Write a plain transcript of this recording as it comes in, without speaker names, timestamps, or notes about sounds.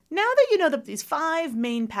you know these 5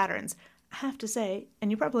 main patterns. I have to say,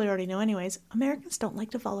 and you probably already know anyways, Americans don't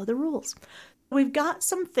like to follow the rules. We've got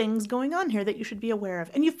some things going on here that you should be aware of,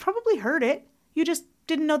 and you've probably heard it. You just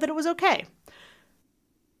didn't know that it was okay.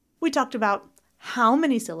 We talked about how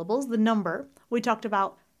many syllables, the number. We talked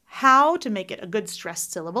about how to make it a good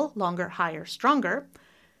stressed syllable, longer, higher, stronger,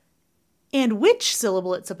 and which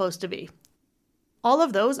syllable it's supposed to be. All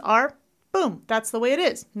of those are, boom, that's the way it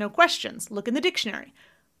is. No questions. Look in the dictionary.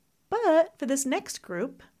 But for this next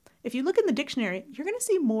group, if you look in the dictionary, you're going to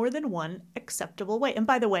see more than one acceptable way. And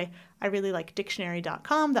by the way, I really like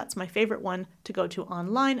dictionary.com. That's my favorite one to go to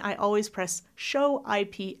online. I always press show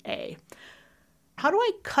IPA. How do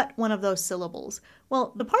I cut one of those syllables?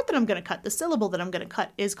 Well, the part that I'm going to cut, the syllable that I'm going to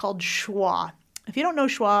cut is called schwa. If you don't know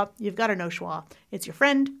schwa, you've got to know schwa. It's your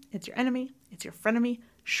friend, it's your enemy, it's your frenemy.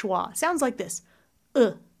 Schwa. Sounds like this.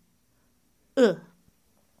 I'm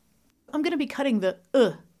going to be cutting the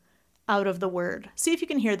out of the word. See if you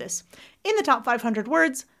can hear this. In the top 500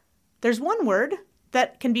 words, there's one word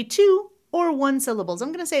that can be 2 or 1 syllables.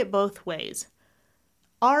 I'm going to say it both ways.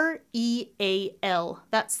 R-E-A-L.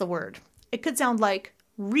 That's the word. It could sound like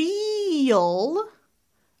real.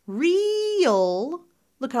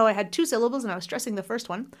 Look how I had 2 syllables and I was stressing the first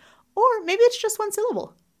one. Or maybe it's just 1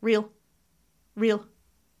 syllable. Real.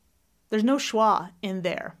 There's no schwa in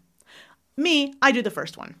there. Me, I do the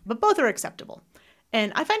first one, but both are acceptable.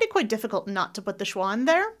 And I find it quite difficult not to put the schwa in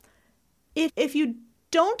there. If you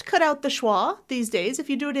don't cut out the schwa these days, if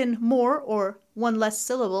you do it in more or 1 less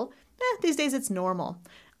syllable, these days it's normal.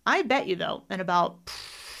 I bet you though, in about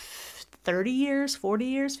 30 years, 40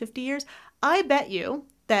 years, 50 years, I bet you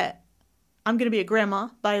that I'm going to be a grandma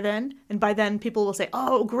by then. And by then people will say,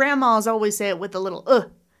 oh, grandmas always say it with a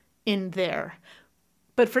little in there.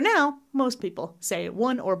 But for now, most people say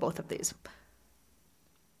 1 or both of these.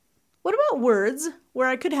 What about words where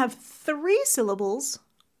I could have 3 syllables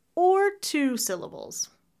or 2 syllables?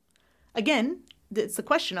 Again, it's the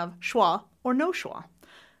question of schwa or no schwa.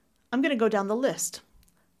 I'm going to go down the list.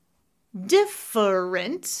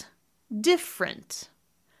 Different.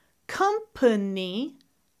 Company.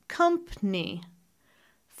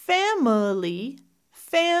 Family.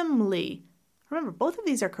 Remember, both of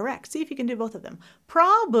these are correct. See if you can do both of them.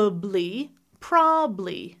 Probably.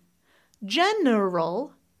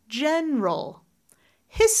 General.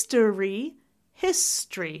 History.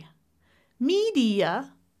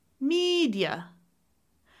 Media.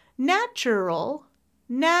 Natural.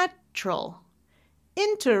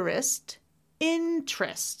 Interest.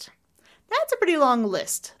 That's a pretty long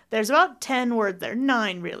list. There's about 10 words there,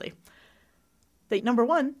 9 really. Number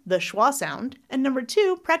 1, the schwa sound, and number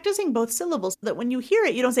 2, practicing both syllables so that when you hear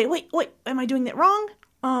it, you don't say, wait, am I doing that wrong?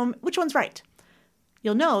 Which one's right?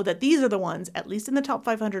 You'll know that these are the ones, at least in the top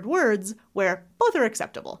 500 words, where both are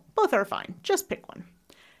acceptable. Both are fine. Just pick one.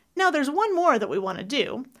 Now there's one more that we want to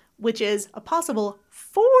do, which is a possible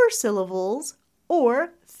 4 syllables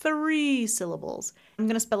or 3 syllables. I'm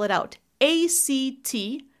going to spell it out.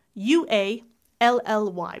 A-C-T-U-A-L-L-Y,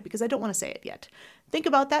 because I don't want to say it yet. Think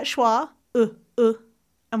about that schwa,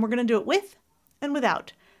 and we're going to do it with and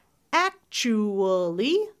without.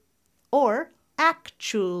 Actually or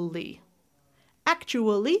actually.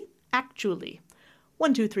 Actually.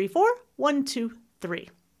 1, 2, 3, 4. 1, 2, 3.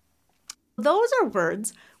 Those are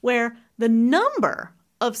words where the number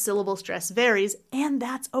of syllable stress varies, and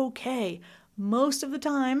that's okay. Most of the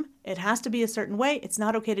time, it has to be a certain way. It's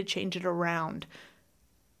not okay to change it around.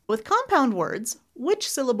 With compound words, which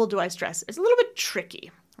syllable do I stress? It's a little bit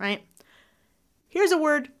tricky, right? Here's a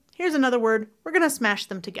word, here's another word. We're going to smash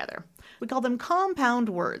them together. We call them compound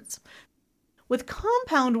words. With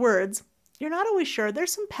compound words, you're not always sure.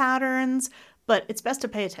 There's some patterns, but it's best to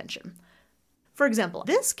pay attention. For example, in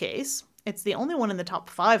this case, it's the only one in the top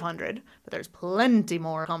 500, but there's plenty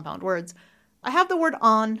more compound words. I have the word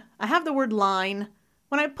on, I have the word line.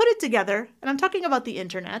 When I put it together, and I'm talking about the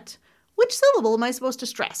internet, which syllable am I supposed to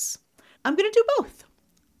stress? I'm going to do both.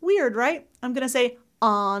 Weird, right? I'm going to say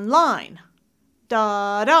online,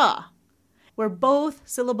 da-da, where both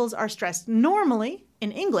syllables are stressed. Normally,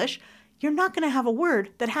 in English, you're not going to have a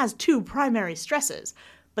word that has 2 primary stresses,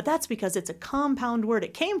 but that's because it's a compound word.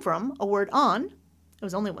 It came from a word on, it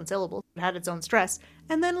was only 1 syllable, it had its own stress,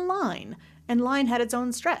 and then line, and line had its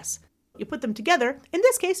own stress. You put them together, in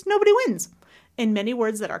this case, nobody wins. In many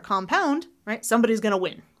words that are compound, right, somebody's going to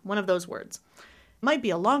win, one of those words. It might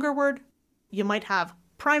be a longer word, you might have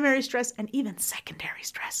primary stress and even secondary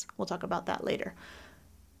stress. We'll talk about that later.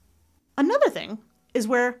 Another thing is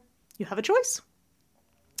where you have a choice.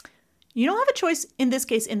 You don't have a choice, in this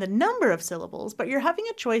case, in the number of syllables, but you're having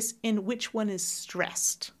a choice in which one is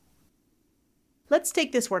stressed. Let's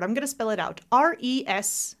take this word. I'm going to spell it out.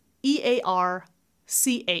 R-E-S-E-A-R-C-H.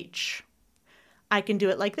 I can do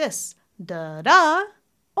it like this, da-da,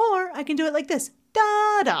 or I can do it like this,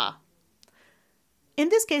 da-da. In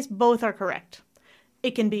this case, both are correct.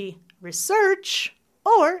 It can be research,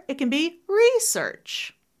 or it can be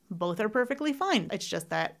research. Both are perfectly fine. It's just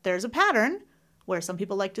that there's a pattern where some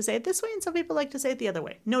people like to say it this way and some people like to say it the other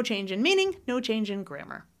way. No change in meaning, no change in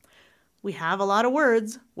grammar. We have a lot of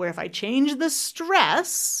words where if I change the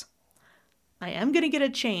stress, I am going to get a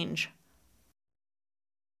change.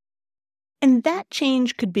 And that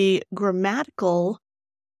change could be grammatical,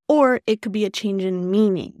 or it could be a change in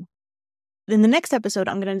meaning. In the next episode,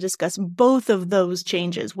 I'm going to discuss both of those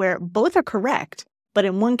changes, where both are correct, but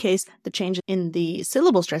in one case, the change in the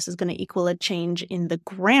syllable stress is going to equal a change in the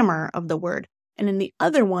grammar of the word. And in the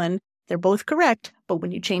other one, they're both correct, but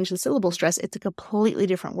when you change the syllable stress, it's a completely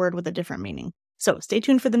different word with a different meaning. So stay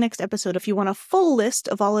tuned for the next episode. If you want a full list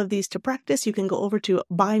of all of these to practice, you can go over to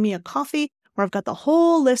Buy Me a Coffee, where I've got the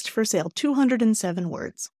whole list for sale, 207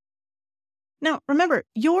 words. Now, remember,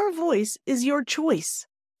 your voice is your choice.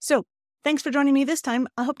 So, thanks for joining me this time.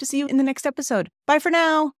 I hope to see you in the next episode. Bye for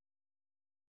now.